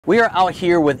We are out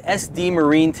here with SD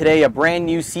Marine today, a brand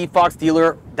new Sea Fox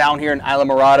dealer down here in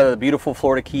Islamorada, the beautiful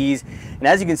Florida Keys. And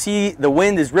as you can see, the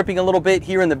wind is ripping a little bit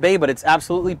here in the bay, but it's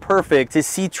absolutely perfect to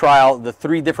sea trial the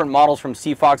 3 different models from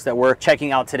Sea Fox that we're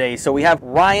checking out today. So we have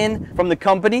Ryan from the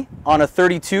company on a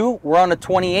 32, we're on a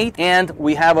 28, and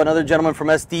we have another gentleman from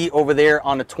SD over there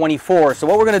on a 24. So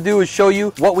what we're gonna do is show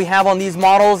you what we have on these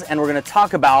models, and we're gonna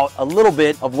talk about a little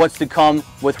bit of what's to come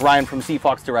with Ryan from Sea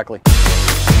Fox directly.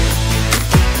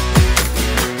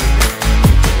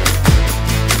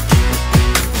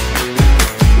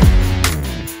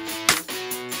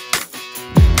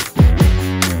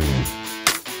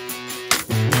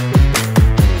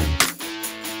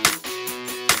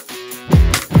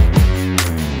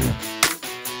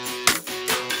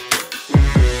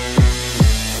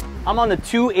 I'm on the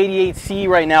 288C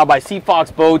right now by Sea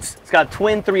Fox Boats. It's got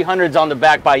twin 300s on the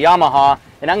back by Yamaha,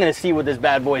 and I'm gonna see what this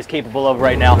bad boy is capable of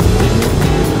right now.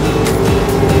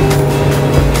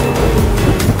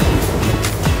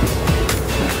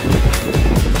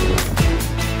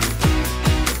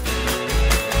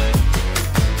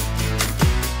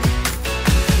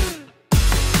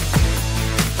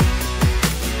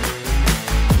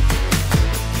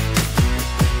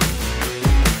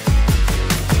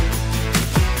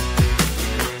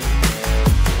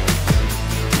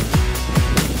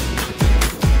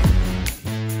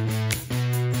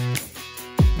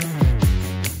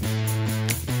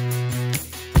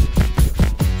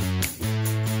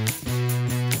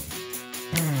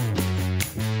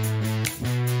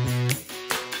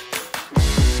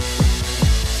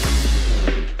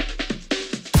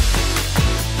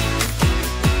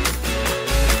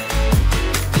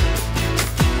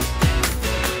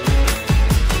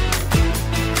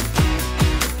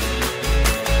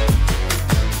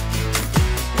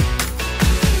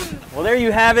 Well, there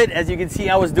you have it. As you can see,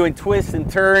 I was doing twists and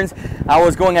turns. I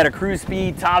was going at a cruise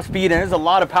speed, top speed, and there's a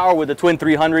lot of power with the twin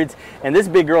 300s. And this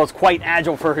big girl is quite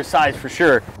agile for her size, for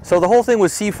sure. So the whole thing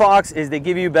with Sea Fox is they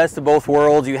give you best of both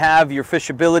worlds. You have your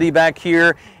fishability back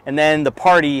here, and then the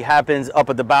party happens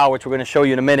up at the bow, which we're going to show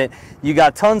you in a minute. You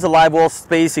got tons of live well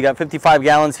space. You got 55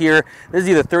 gallons here. This is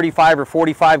either 35 or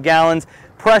 45 gallons.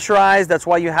 Pressurized, that's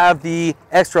why you have the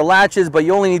extra latches, but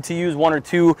you only need to use 1 or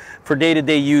 2 for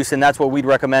day-to-day use, and that's what we'd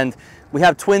recommend. We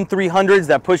have twin 300s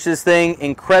that push this thing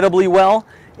incredibly well.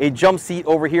 A jump seat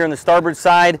over here on the starboard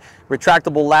side,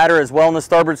 retractable ladder as well on the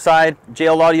starboard side,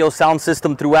 JL Audio sound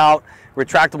system throughout,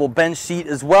 retractable bench seat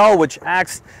as well, which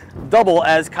acts double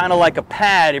as kind of like a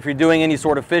pad if you're doing any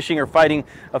sort of fishing or fighting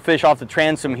a fish off the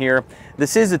transom here.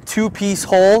 This is a two-piece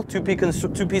hull,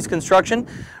 two-piece construction.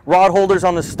 Rod holders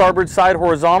on the starboard side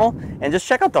horizontal, and just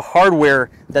check out the hardware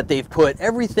that they've put.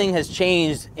 Everything has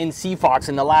changed in Sea Fox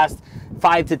in the last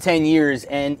 5 to 10 years,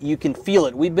 and you can feel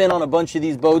it. We've been on a bunch of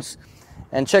these boats,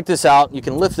 and check this out. You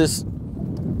can lift this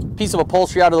piece of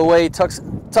upholstery out of the way, tucks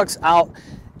out,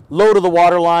 low to the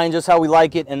water line, just how we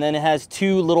like it, and then it has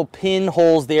 2 little pin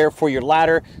holes there for your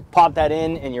ladder. Pop that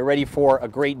in and you're ready for a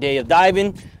great day of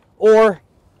diving or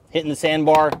hitting the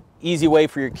sandbar. Easy way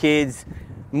for your kids,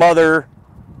 mother,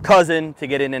 cousin to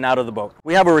get in and out of the boat.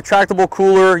 We have a retractable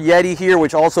cooler Yeti here,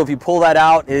 which also, if you pull that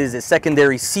out, is a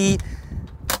secondary seat.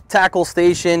 Tackle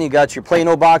station, you got your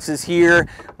Plano boxes here,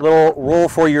 little roll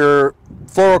for your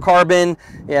fluorocarbon,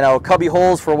 you know, cubby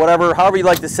holes for whatever, however you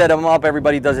like to set them up.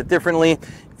 Everybody does it differently.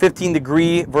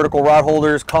 15-degree vertical rod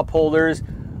holders, cup holders,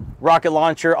 rocket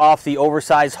launcher off the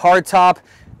oversized hardtop.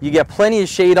 You get plenty of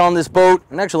shade on this boat.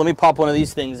 And actually, let me pop one of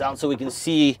these things out so we can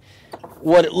see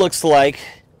what it looks like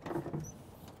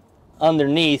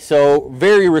underneath. So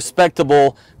very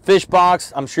respectable fish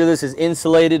box. I'm sure this is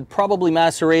insulated, probably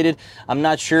macerated, I'm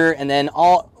not sure. And then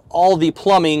all the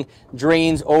plumbing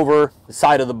drains over the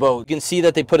side of the boat. You can see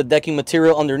that they put a decking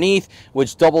material underneath,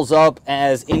 which doubles up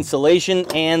as insulation,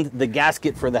 and the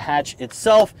gasket for the hatch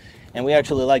itself. And we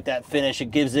actually like that finish.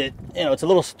 It gives it, you know, it's a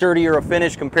little sturdier a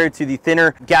finish compared to the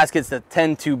thinner gaskets that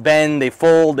tend to bend, they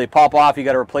fold, they pop off. You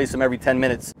got to replace them every 10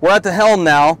 minutes. We're at the helm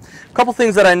now. A couple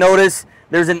things that I noticed.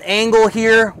 There's an angle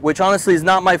here, which honestly is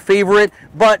not my favorite,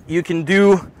 but you can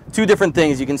do 2 different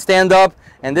things. You can stand up,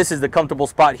 and this is the comfortable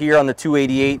spot here on the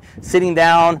 288. Sitting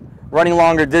down, running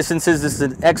longer distances, this is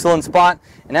an excellent spot.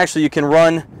 And actually you can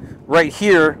run right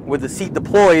here with the seat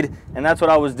deployed, and that's what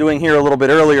I was doing here a little bit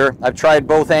earlier. I've tried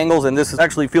both angles, and this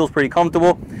actually feels pretty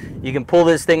comfortable. You can pull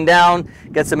this thing down,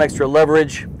 get some extra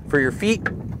leverage for your feet.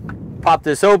 Pop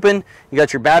this open. You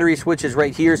got your battery switches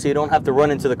right here, so you don't have to run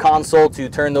into the console to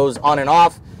turn those on and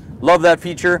off. Love that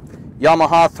feature.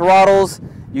 Yamaha throttles.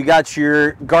 You got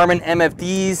your Garmin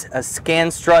MFDs, a scan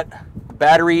strut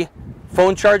battery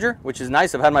phone charger, which is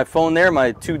nice. I've had my phone there,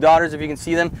 my 2 daughters, if you can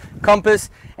see them, compass,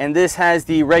 and this has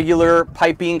the regular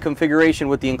piping configuration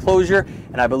with the enclosure,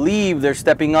 and I believe they're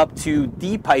stepping up to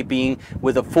de-piping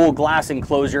with a full glass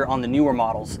enclosure on the newer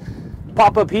models.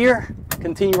 Pop up here,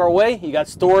 continue our way. You got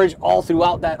storage all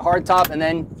throughout that hardtop, and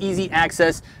then easy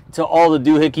access to all the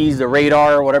doohickeys, the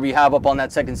radar, or whatever you have up on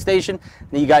that second station.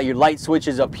 Then you got your light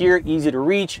switches up here, easy to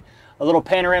reach. A little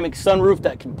panoramic sunroof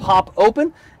that can pop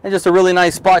open, and just a really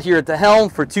nice spot here at the helm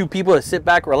for 2 people to sit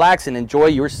back, relax, and enjoy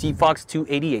your Seafox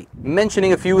 288.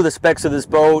 Mentioning a few of the specs of this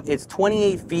boat, it's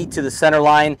 28 feet to the center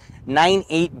line,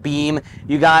 9/8 beam.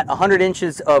 You got 100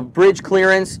 inches of bridge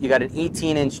clearance. You got an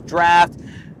 18-inch draft,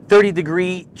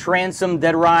 30-degree transom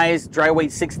dead rise, dry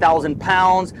weight 6,000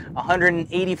 pounds,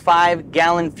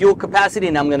 185-gallon fuel capacity,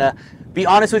 and I'm gonna be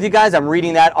honest with you guys, I'm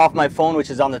reading that off my phone, which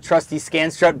is on the trusty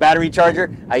ScanStrut battery charger.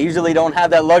 I usually don't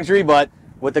have that luxury, but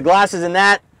with the glasses and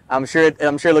that, I'm sure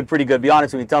it looked pretty good. Be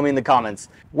honest with me, tell me in the comments.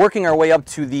 Working our way up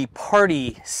to the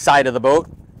party side of the boat,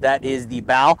 that is the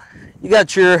bow. You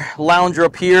got your lounger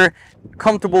up here,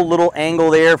 comfortable little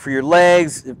angle there for your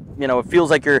legs. You know, it feels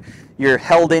like you're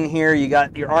held in here. You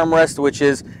got your armrest, which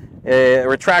is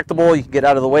retractable. You can get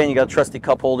out of the way, and you got trusty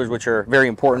cup holders, which are very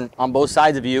important on both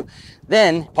sides of you.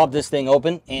 Then pop this thing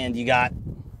open, and you got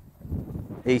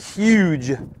a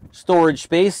huge storage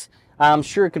space. I'm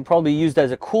sure it could probably be used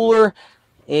as a cooler.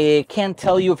 I can't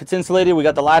tell you if it's insulated. We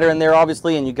got the ladder in there,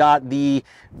 obviously, and you got the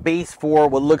base for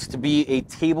what looks to be a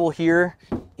table here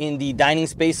in the dining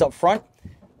space up front.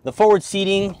 The forward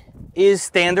seating is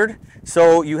standard,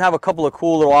 so you have a couple of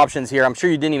cool little options here. I'm sure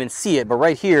you didn't even see it, but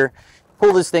right here,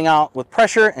 pull this thing out with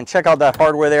pressure and check out that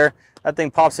hardware there. That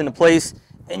thing pops into place,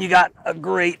 and you got a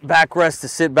great backrest to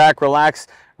sit back, relax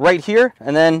right here.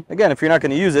 And then again, if you're not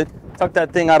going to use it, tuck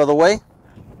that thing out of the way,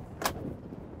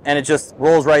 and it just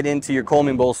rolls right into your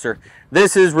combing bolster.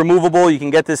 This is removable. You can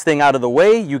get this thing out of the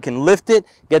way. You can lift it,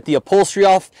 get the upholstery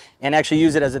off, and actually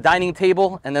use it as a dining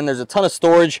table. And then there's a ton of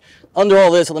storage under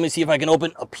all this. Let me see if I can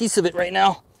open a piece of it right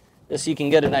now, just so you can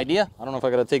get an idea. I don't know if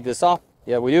I got to take this off.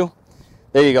 Yeah, we do.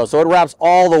 There you go. So it wraps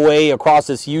all the way across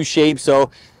this U shape.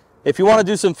 So if you want to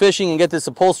do some fishing and get this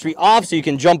upholstery off so you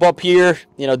can jump up here,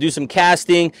 you know, do some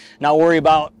casting, not worry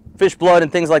about fish blood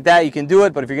and things like that, you can do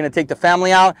it. But if you're going to take the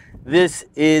family out, this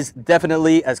is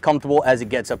definitely as comfortable as it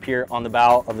gets up here on the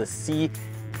bow of the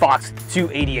Seafox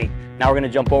 288. Now we're going to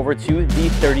jump over to the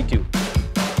 32.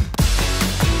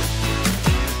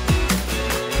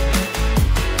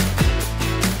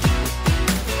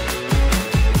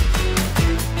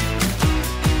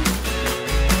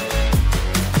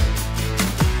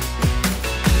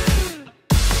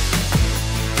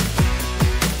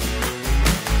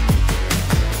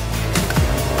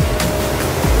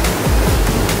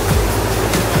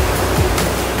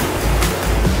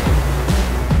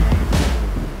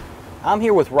 I'm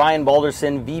here with Ryan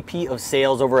Balderson, VP of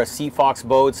Sales over at Sea Fox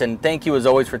Boats, and thank you as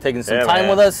always for taking some time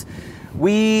with us.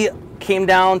 We came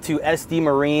down to SD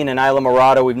Marine and Isla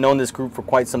Morada. We've known this group for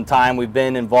quite some time. We've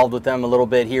been involved with them a little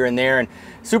bit here and there, and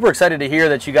super excited to hear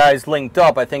that you guys linked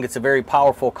up. I think it's a very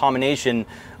powerful combination.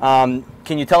 Can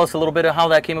you tell us a little bit of how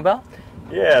that came about?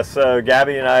 Yeah, so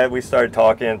Gabby and I, we started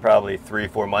talking probably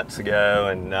 3-4 months ago,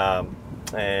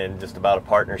 and just about a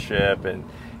partnership and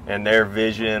their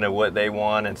vision of what they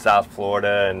want in South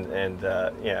Florida, and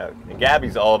you know, and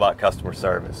Gabby's all about customer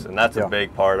service, and that's a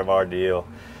big part of our deal.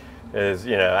 Is,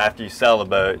 you know, after you sell the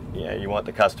boat, you know, you want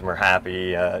the customer happy,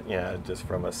 you know, just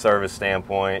from a service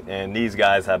standpoint. And these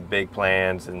guys have big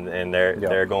plans, and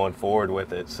they're going forward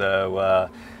with it. So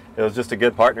it was just a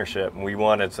good partnership, and we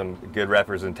wanted some good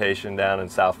representation down in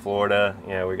South Florida.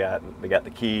 You know, they got the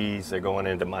Keys. They're going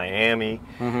into Miami.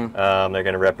 They're going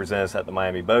to represent us at the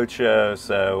Miami Boat Show.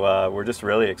 So we're just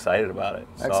really excited about it.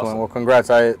 It's excellent. awesome. Well, congrats.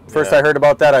 I heard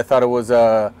about that. I thought it was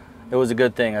a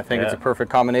good thing. I think it's a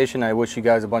perfect combination. I wish you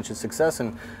guys a bunch of success,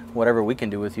 and whatever we can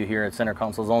do with you here at Center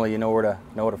Consoles Only, you know where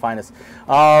to find us.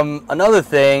 Another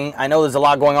thing, I know there's a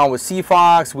lot going on with Sea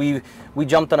Fox. We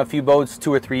jumped on a few boats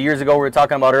 2 or 3 years ago. We were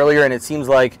talking about earlier, and it seems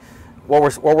like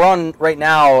what we're on right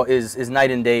now is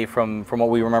night and day from what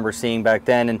we remember seeing back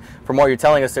then. And from what you're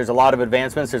telling us, there's a lot of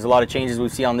advancements. There's a lot of changes we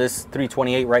see on this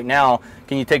 328 right now.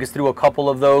 Can you take us through a couple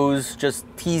of those, just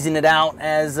teasing it out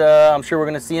as I'm sure we're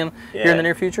going to see them here in the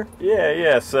near future?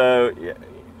 Yeah. So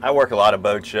I work a lot of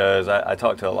boat shows. I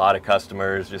talk to a lot of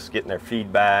customers, just getting their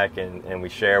feedback, and we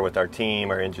share with our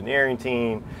team, our engineering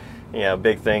team. You know,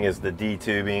 big thing is the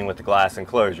D-tubing with the glass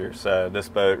enclosure. So this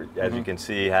boat, as you can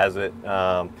see, has it.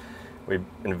 We've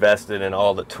invested in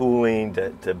all the tooling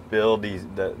to build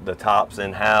the tops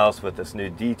in-house with this new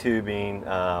D-tubing,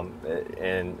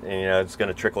 and you know, it's going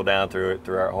to trickle down through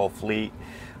our whole fleet.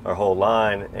 our whole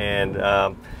line. And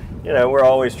you know, we're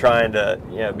always trying to,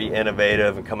 you know, be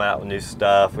innovative and come out with new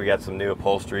stuff. We got some new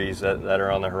upholsteries that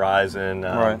are on the horizon,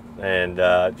 and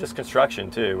just construction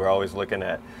too. We're always looking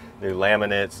at new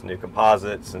laminates, new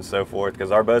composites, and so forth, because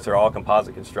our boats are all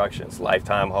composite construction. It's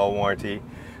lifetime hull warranty.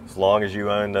 As long as you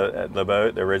own the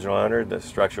boat, the original owner, the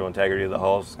structural integrity of the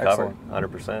hull is covered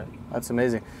 100%. That's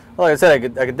amazing. Well, like I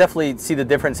said, I could definitely see the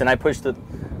difference, and I pushed the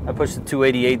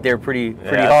 288 there pretty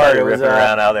hard. It was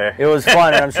around out there. It was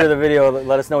fun, and I'm sure the video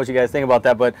let us know what you guys think about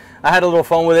that. But I had a little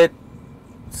fun with it.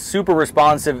 Super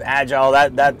responsive, agile.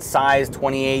 That size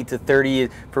 28 to 30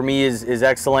 for me is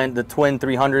excellent. The twin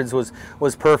 300s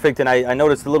was perfect, and I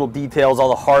noticed the little details, all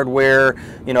the hardware.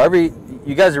 You know,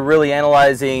 you guys are really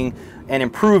analyzing and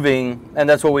improving, and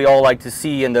that's what we all like to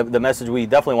see, and the message we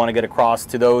definitely want to get across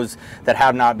to those that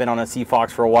have not been on a Sea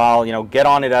Fox for a while. You know, get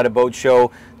on it at a boat show,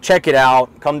 check it out,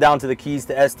 come down to the Keys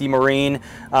to SD Marine,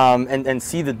 and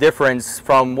see the difference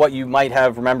from what you might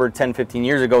have remembered 10, 15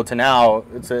 years ago to now.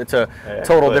 It's a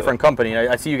total different company.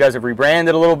 I see you guys have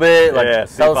rebranded a little bit. Like, yeah,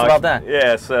 tell us about that.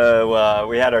 Yeah, so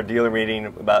we had our dealer meeting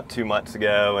about 2 months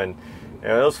ago, and you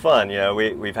know, it was fun. You know,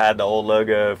 we've had the old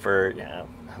logo for, you know,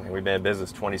 we've been in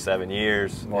business 27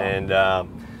 years. Wow.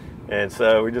 And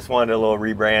so we just wanted a little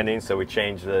rebranding, so we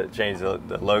changed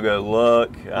the logo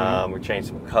look. We changed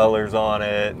some colors on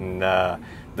it, and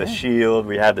the shield.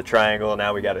 We had the triangle,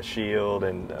 now we got a shield,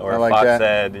 and or like Fox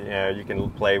said, you know, you can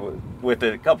play with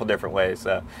it a couple different ways.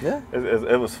 So yeah,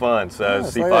 it was fun. So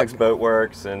Sea Fox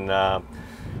Boatworks, and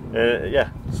yeah,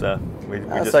 so we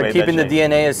just like keeping the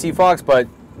DNA of Sea Fox, but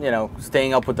you know,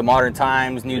 staying up with the modern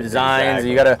times, new designs.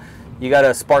 Exactly. You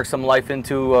gotta spark some life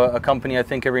into a company, I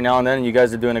think, every now and then, and you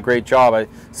guys are doing a great job. I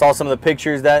saw some of the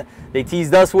pictures that they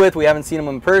teased us with. We haven't seen them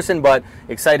in person, but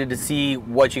excited to see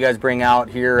what you guys bring out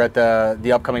here at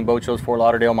the upcoming boat shows, Fort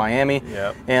Lauderdale, Miami.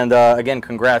 Yep. And again,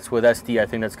 congrats with SD. I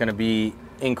think that's gonna be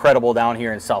incredible down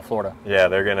here in South Florida. Yeah,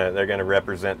 they're gonna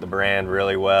represent the brand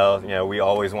really well. You know, we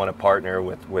always want to partner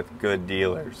with good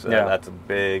dealers. So that's a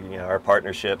big, you know, our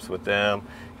partnerships with them,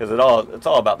 because it's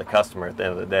all about the customer at the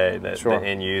end of the day. The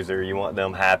end user, you want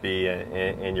them happy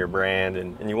in your brand,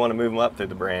 and you want to move them up through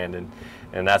the brand,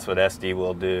 and that's what SD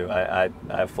will do. I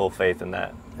have full faith in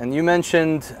that. And you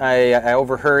mentioned, I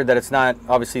overheard that it's not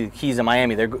obviously the Keys in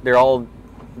Miami. They're all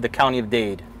the county of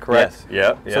Dade, correct?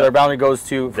 Yes. Yep. So their boundary goes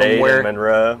to from Dade where? And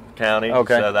Monroe County.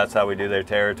 Okay. So that's how we do their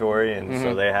territory, and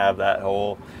so they have that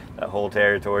whole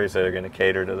territory. So they're going to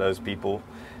cater to those people,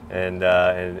 and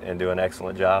do an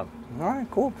excellent job. All right,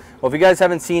 cool. Well, if you guys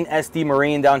haven't seen SD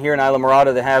Marine down here in Isla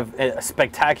Mirada, they have a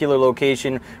spectacular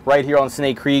location right here on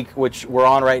Snake Creek, which we're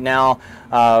on right now.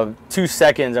 2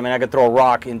 seconds. I mean, I could throw a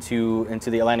rock into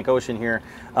the Atlantic Ocean here.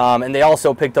 And they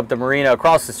also picked up the marina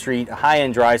across the street, high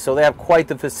and dry. So they have quite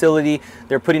the facility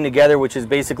they're putting together, which is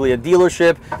basically a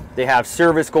dealership. They have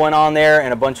service going on there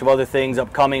and a bunch of other things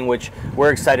upcoming, which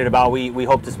we're excited about. We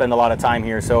hope to spend a lot of time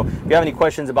here. So if you have any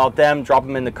questions about them, drop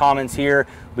them in the comments here.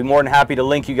 We'll be more than happy to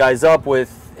link you guys up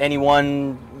with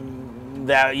anyone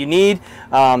that you need.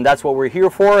 That's what we're here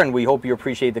for, and we hope you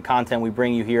appreciate the content we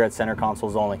bring you here at Center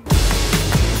Consoles Only.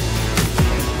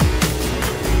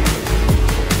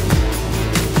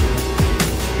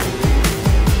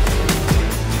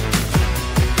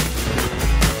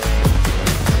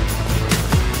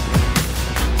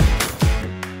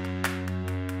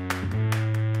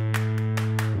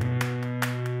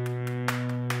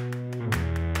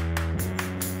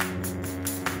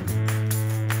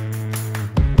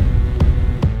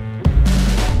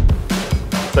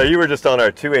 So you were just on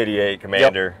our 288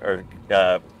 Commander, or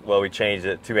well, we changed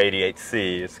it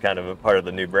 288C. It's kind of a part of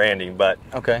the new branding, but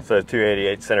okay. So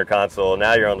 288 center console.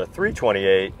 Now you're on the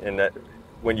 328, and that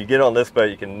when you get on this boat,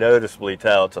 you can noticeably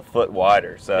tell it's a foot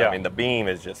wider. So I mean, the beam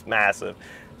is just massive.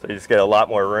 So you just get a lot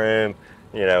more room,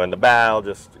 you know, in the bow.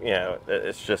 Just, you know,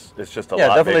 it's just a lot bigger.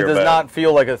 Yeah, definitely does not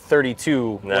feel like a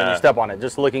 32 when you step on it.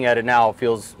 Just looking at it now, it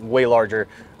feels way larger.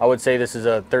 I would say this is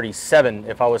a 37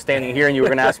 if I was standing here and you were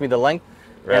going to ask me the length.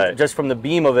 Right. And just from the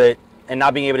beam of it and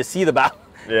not being able to see the bow,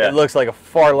 it looks like a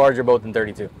far larger boat than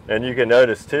 32. And you can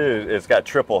notice too, it's got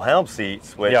triple helm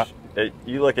seats, which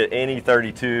you look at any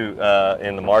 32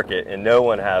 in the market, and no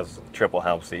one has triple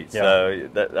helm seats. So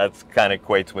that's kind of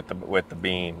equates with the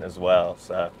beam as well.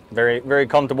 So very, very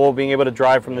comfortable being able to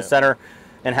drive from the center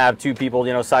and have two people,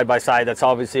 you know, side by side. That's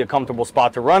obviously a comfortable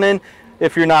spot to run in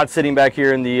if you're not sitting back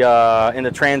here in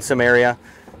the transom area.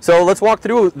 So let's walk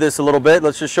through this a little bit.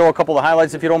 Let's just show a couple of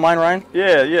highlights if you don't mind, Ryan.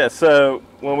 Yeah. So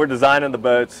when we're designing the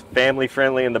boats, family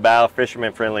friendly in the bow,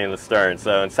 fisherman friendly in the stern.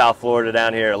 So in South Florida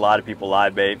down here, a lot of people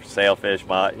live bait for sailfish,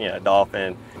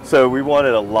 dolphin. So we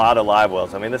wanted a lot of live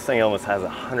wells. I mean, this thing almost has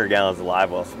 100 gallons of live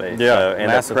well space. Yeah, so, and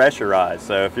massive. it's pressurized.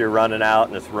 So if you're running out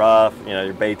and it's rough,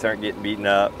 your baits aren't getting beat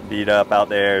up out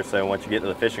there. So once you get to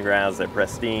the fishing grounds, they're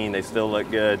pristine. They still look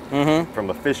good. From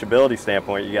a fishability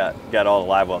standpoint, you got all the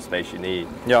live well space you need.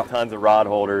 Yeah. Tons of rod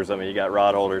holders. I mean, you got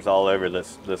rod holders all over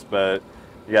this boat.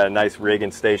 You got a nice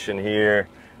rigging station here.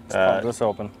 Let's pop this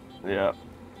open. Yeah.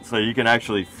 So you can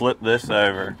actually flip this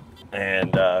over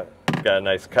and got a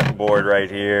nice cutting board right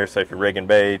here. So if you're rigging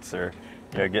baits or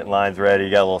getting lines ready,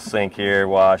 you got a little sink here,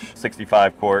 wash,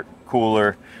 65 quart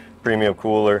cooler, premium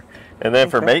cooler. And then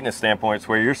for maintenance standpoints,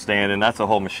 where you're standing, that's a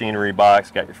whole machinery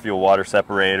box. Got your fuel water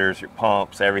separators, your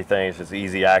pumps, everything. It's just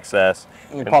easy access.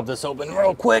 Let me pop this open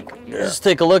real quick. Just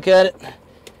take a look at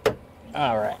it.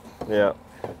 All right. Yeah.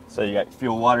 So you got your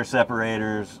fuel water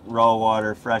separators, raw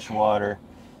water, fresh water.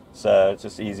 So it's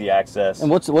just easy access.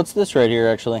 And what's this right here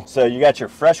actually? So you got your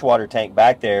freshwater tank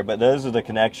back there, but those are the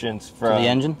connections from the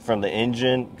engine? From the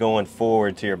engine going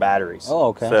forward to your batteries. Oh,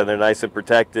 okay. So they're nice and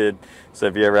protected. So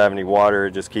if you ever have any water,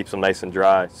 it just keeps them nice and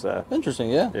dry. So interesting,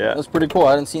 yeah. Yeah. That's pretty cool.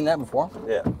 I hadn't seen that before.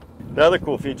 Yeah. Another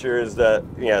cool feature is that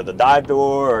the dive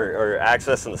door or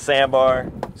accessing the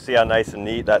sandbar. See how nice and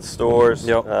neat that stores.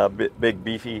 Yep. Big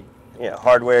beefy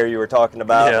hardware you were talking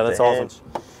about. Yeah, that's awesome.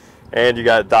 And you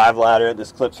got a dive ladder.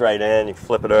 This clips right in. You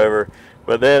flip it over.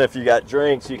 But then if you got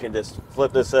drinks, you can just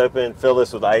flip this open, fill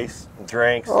this with ice,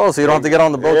 drinks. Oh, so you don't have to get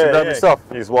on the boat to grab your stuff.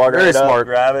 You just walk Very right up, smart.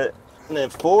 grab it. And then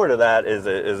forward of that is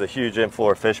a huge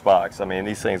in-floor fish box. I mean,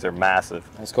 these things are massive.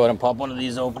 Let's go ahead and pop one of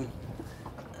these open.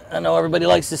 I know everybody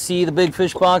likes to see the big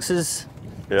fish boxes.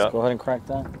 Yeah. Let's go ahead and crack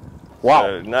that. Wow.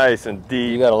 So nice and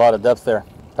deep. You got a lot of depth there.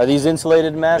 Are these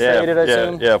insulated, macerated, I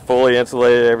assume? Yeah, fully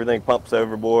insulated. Everything pumps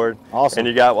overboard. Awesome. And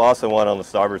you got also one on the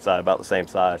starboard side, about the same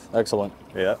size. Excellent.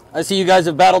 Yeah. I see you guys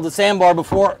have battled the sandbar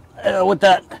before with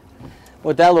that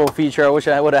little feature. I wish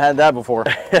I would have had that before.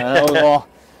 That was all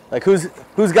like, who's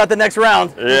got the next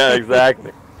round? Yeah,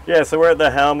 exactly. Yeah, so we're at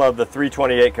the helm of the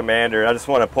 328 Commander. I just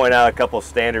want to point out a couple of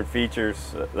standard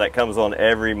features that comes on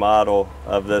every model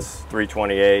of this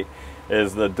 328.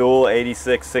 Is the dual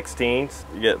 86 16s.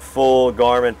 You get full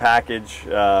Garmin package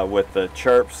with the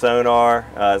chirp sonar.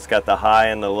 It's got the high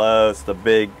and the low. It's the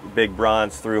big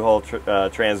bronze through-hole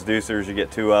transducers. You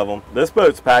get 2 of them. This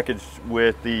boat's packaged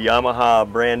with the Yamaha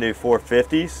brand new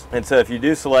 450s. And so if you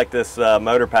do select this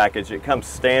motor package, it comes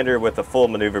standard with the full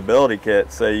maneuverability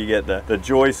kit. So you get the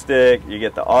joystick, you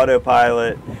get the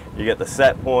autopilot, you get the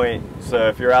set point. So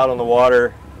if you're out on the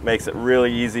water, it makes it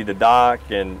really easy to dock.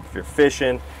 And if you're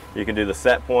fishing, you can do the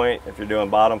set point if you're doing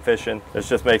bottom fishing. This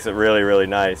just makes it really, really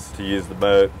nice to use the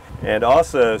boat. And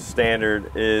also standard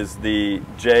is the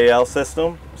JL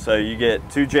system. So you get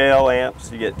 2 JL amps,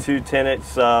 you get 2 10-inch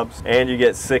subs, and you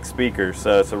get 6 speakers.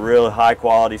 So it's a really high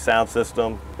quality sound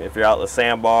system. If you're out in the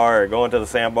sandbar or going to the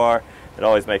sandbar, it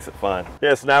always makes it fun.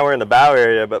 Yeah, so now we're in the bow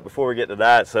area, but before we get to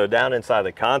that, so down inside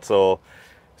the console,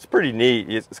 it's pretty neat.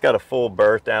 It's got a full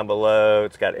berth down below.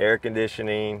 It's got air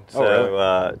conditioning. So,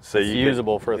 really? So it's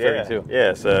usable for a 32.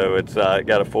 Yeah, so it's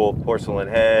got a full porcelain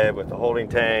head with a holding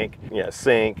tank,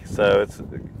 sink. So it's a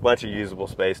bunch of usable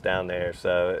space down there.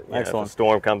 So if a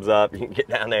storm comes up, you can get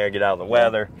down there, get out of the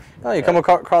weather. Oh, you come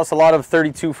across a lot of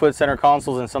 32-foot center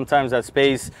consoles, and sometimes that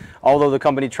space, although the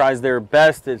company tries their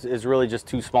best, is really just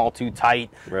too small, too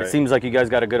tight. Right. It seems like you guys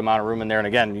got a good amount of room in there. And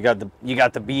again, you got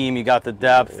the beam, you got the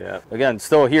depth. Yeah. Again,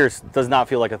 still here does not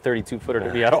feel like a 32-footer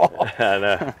to me at all. I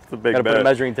know. It's a big boat. Got to put a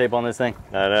measuring tape on this thing.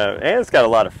 I know. And it's got a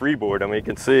lot of freeboard. I mean, you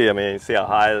can see. I mean, you see how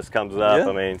high this comes up. Yeah.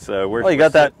 I mean, so we're. Well, you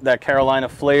got that Carolina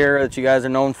flare that you guys are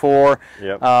known for.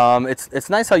 Yep. It's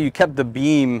nice how you kept the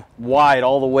beam wide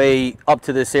all the way up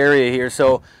to this area here.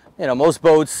 So, most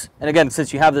boats, and again,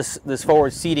 since you have this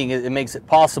forward seating, it makes it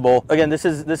possible. Again, this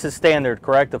is standard,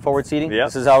 correct? The forward seating. Yeah.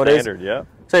 This is how it is. Standard. Yeah.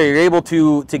 So you're able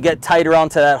to get tight around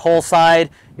to that whole side.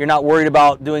 You're not worried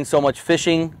about doing so much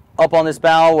fishing up on this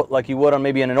bow like you would on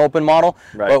maybe in an open model.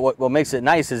 Right. But what makes it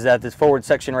nice is that this forward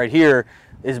section right here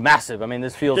is massive. I mean,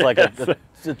 this feels like a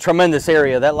tremendous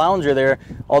area. That lounger there,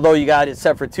 although you got it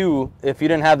set for 2, if you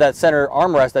didn't have that center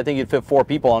armrest, I think you'd fit 4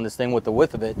 people on this thing with the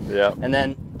width of it. Yeah. And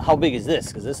then how big is this?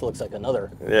 Because this looks like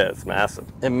another. Yeah, it's massive.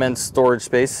 Immense storage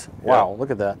space. Wow,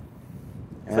 look at that.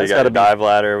 And so you got a dive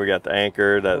ladder. We got the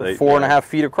anchor that 4.5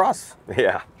 feet across.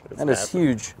 Yeah. That is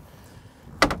huge.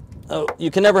 Oh,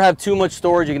 you can never have too much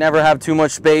storage. You can never have too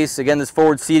much space. Again, this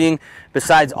forward seating,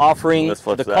 besides offering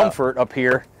the comfort up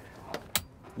here,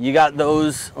 you got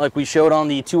those like we showed on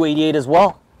the 288 as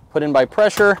well. Put in by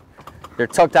pressure. They're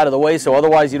tucked out of the way, so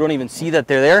otherwise you don't even see that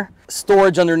they're there.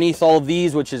 Storage underneath all of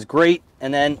these, which is great.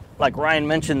 And then, like Ryan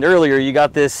mentioned earlier, you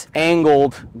got this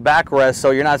angled backrest,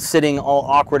 so you're not sitting all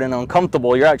awkward and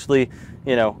uncomfortable. You're actually,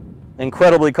 you know,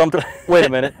 incredibly comfortable. Wait a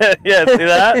minute. Yeah, see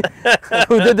that?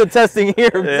 Who did the testing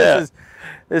here? Yeah.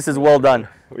 This is well done.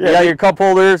 Yeah, you got your cup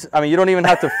holders. I mean, you don't even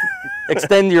have to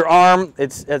extend your arm.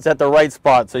 It's at the right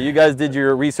spot. So you guys did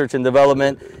your research and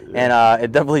development, and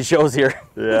it definitely shows here.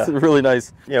 Yeah. It's really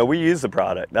nice. You know, we use the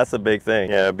product. That's the big thing.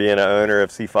 You know, being an owner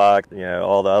of Sea Fox, you know,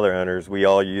 all the other owners, we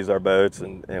all use our boats,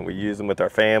 and we use them with our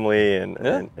family,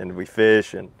 and we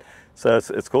fish, and so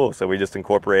it's cool. So we just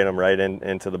incorporate them right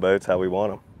into the boats how we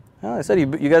want them. Well, I said you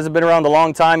guys have been around a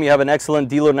long time. You have an excellent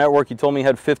dealer network. You told me you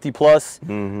had 50 plus,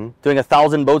 doing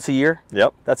 1,000 boats a year.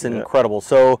 Yep. That's incredible.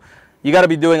 So you got to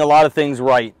be doing a lot of things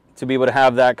right to be able to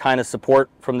have that kind of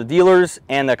support from the dealers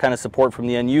and that kind of support from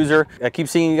the end user. I keep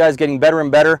seeing you guys getting better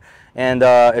and better, and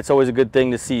it's always a good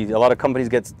thing to see. A lot of companies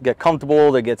get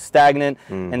comfortable, they get stagnant,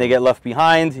 and they get left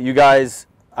behind. You guys,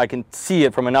 I can see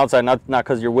it from an outside, not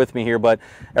because you're with me here, but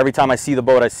every time I see the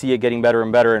boat, I see it getting better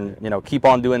and better, and you know, keep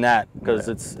on doing that, because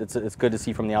it's good to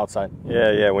see from the outside.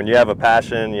 Yeah. When you have a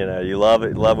passion, you know, you love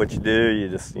it, love what you do. You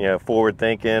just, you know, forward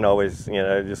thinking, always, you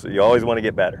know, you always want to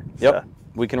get better. Yep. So.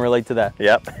 We can relate to that.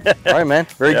 Yep. All right, man.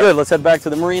 Very good. Let's head back to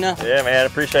the marina. Yeah, man.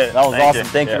 Appreciate it. That was awesome.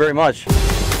 Thank you very much.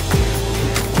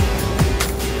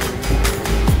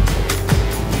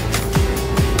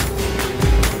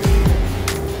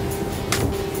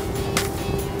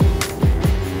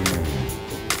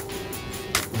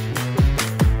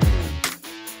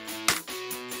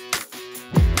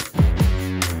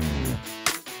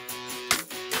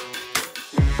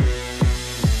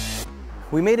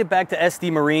 We made it back to SD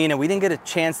Marine, and we didn't get a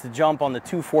chance to jump on the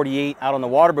 248 out on the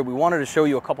water, but we wanted to show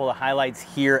you a couple of highlights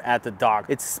here at the dock.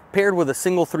 It's paired with a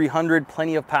single 300,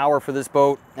 plenty of power for this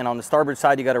boat, and on the starboard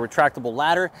side you got a retractable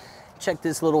ladder. Check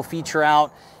this little feature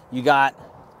out. You got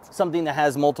something that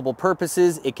has multiple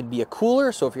purposes. It could be a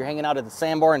cooler, so if you're hanging out at the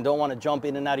sandbar and don't want to jump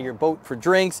in and out of your boat for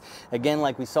drinks, again,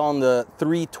 like we saw on the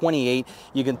 328,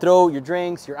 you can throw your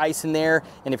drinks, your ice in there,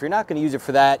 and if you're not going to use it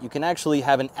for that, you can actually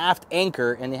have an aft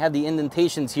anchor, and they have the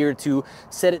indentations here to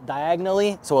set it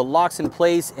diagonally so it locks in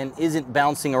place and isn't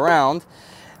bouncing around.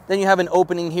 Then you have an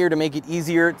opening here to make it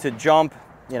easier to jump,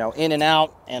 you know, in and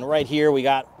out, and right here we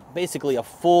got basically a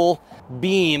full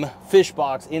beam fish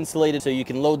box insulated, so you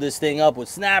can load this thing up with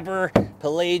snapper,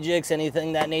 pelagics,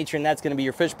 anything that nature, and that's going to be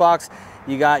your fish box.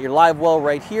 You got your live well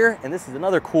right here, and this is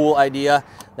another cool idea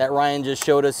that Ryan just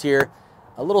showed us here,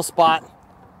 a little spot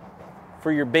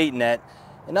for your bait net.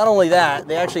 And not only that,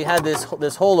 they actually had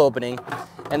this hole opening,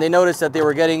 and they noticed that they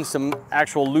were getting some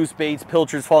actual loose baits,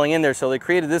 pilchards falling in there, so they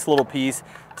created this little piece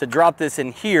to drop this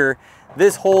in here.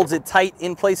 This holds it tight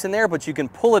in place in there, but you can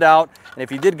pull it out, and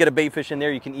if you did get a bait fish in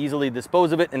there, you can easily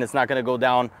dispose of it, and it's not going to go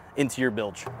down into your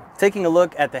bilge. Taking a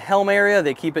look at the helm area,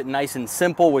 they keep it nice and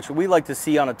simple, which we like to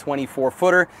see on a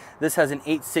 24-footer. This has an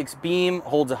 8.6 beam,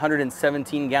 holds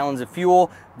 117 gallons of fuel,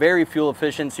 very fuel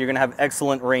efficient, so you're going to have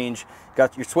excellent range.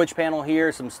 Got your switch panel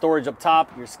here, some storage up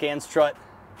top, your scan strut,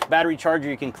 battery charger.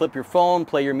 You can clip your phone,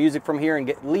 play your music from here,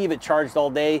 and leave it charged all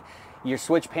day. Your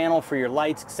switch panel for your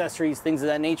lights, accessories, things of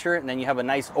that nature, and then you have a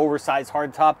nice oversized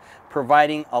hardtop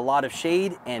providing a lot of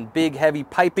shade and big heavy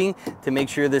piping to make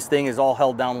sure this thing is all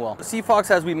held down well. Sea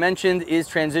Fox, as we mentioned, is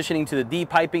transitioning to the D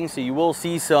piping, so you will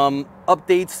see some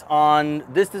updates on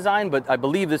this design, but I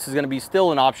believe this is going to be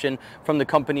still an option from the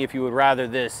company if you would rather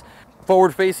this.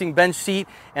 Forward-facing bench seat,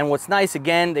 and what's nice,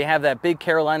 again, they have that big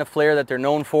Carolina flare that they're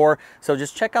known for, so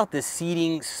just check out this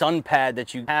seating sun pad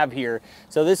that you have here.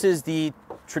 So this is the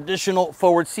traditional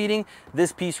forward seating.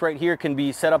 This piece right here can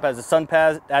be set up as a sun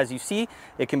pad, as you see.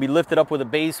 It can be lifted up with a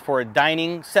base for a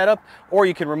dining setup, or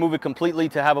you can remove it completely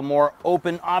to have a more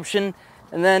open option.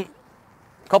 And then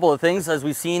a couple of things, as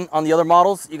we've seen on the other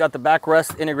models, you got the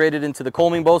backrest integrated into the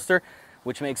combing bolster,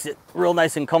 which makes it real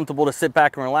nice and comfortable to sit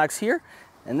back and relax here.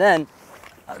 And then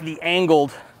the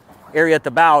angled area at the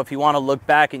bow, if you want to look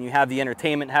back and you have the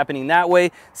entertainment happening that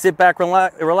way, sit back,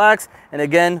 relax, and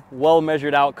again, well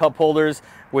measured out cup holders,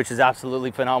 which is absolutely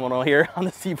phenomenal here on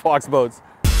the Sea Fox boats.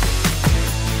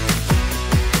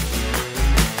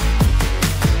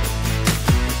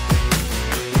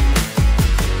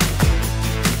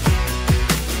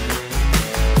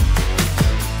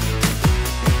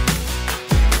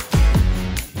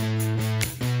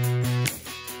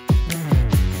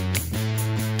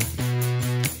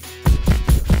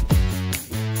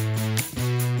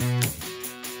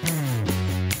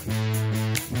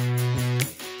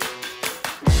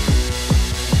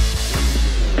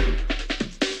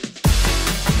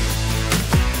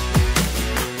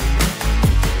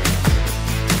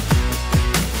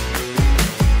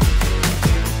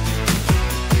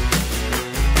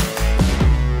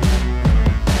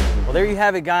 Well, there you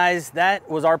have it, guys. That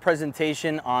was our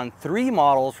presentation on 3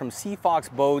 models from Sea Fox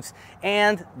Boats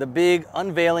and the big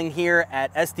unveiling here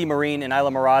at SD Marine in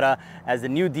Isla Mirada as the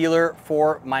new dealer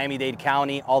for Miami-Dade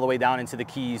County all the way down into the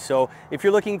Keys. So if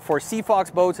you're looking for Sea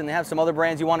Fox Boats and they have some other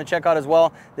brands you want to check out as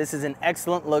well, this is an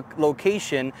excellent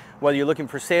location whether you're looking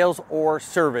for sales or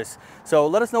service. So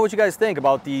let us know what you guys think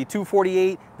about the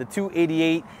 248, the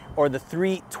 288, or the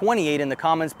 328 in the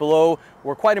comments below.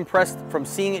 We're quite impressed from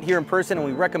seeing it here in person, and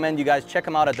we recommend you guys check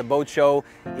them out at the boat show.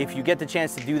 If you get the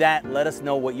chance to do that, let us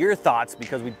know what your thoughts,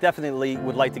 because we definitely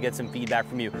would like to get some feedback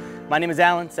from you. My name is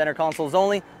Alan, Center Consoles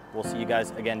Only. We'll see you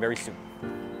guys again very soon.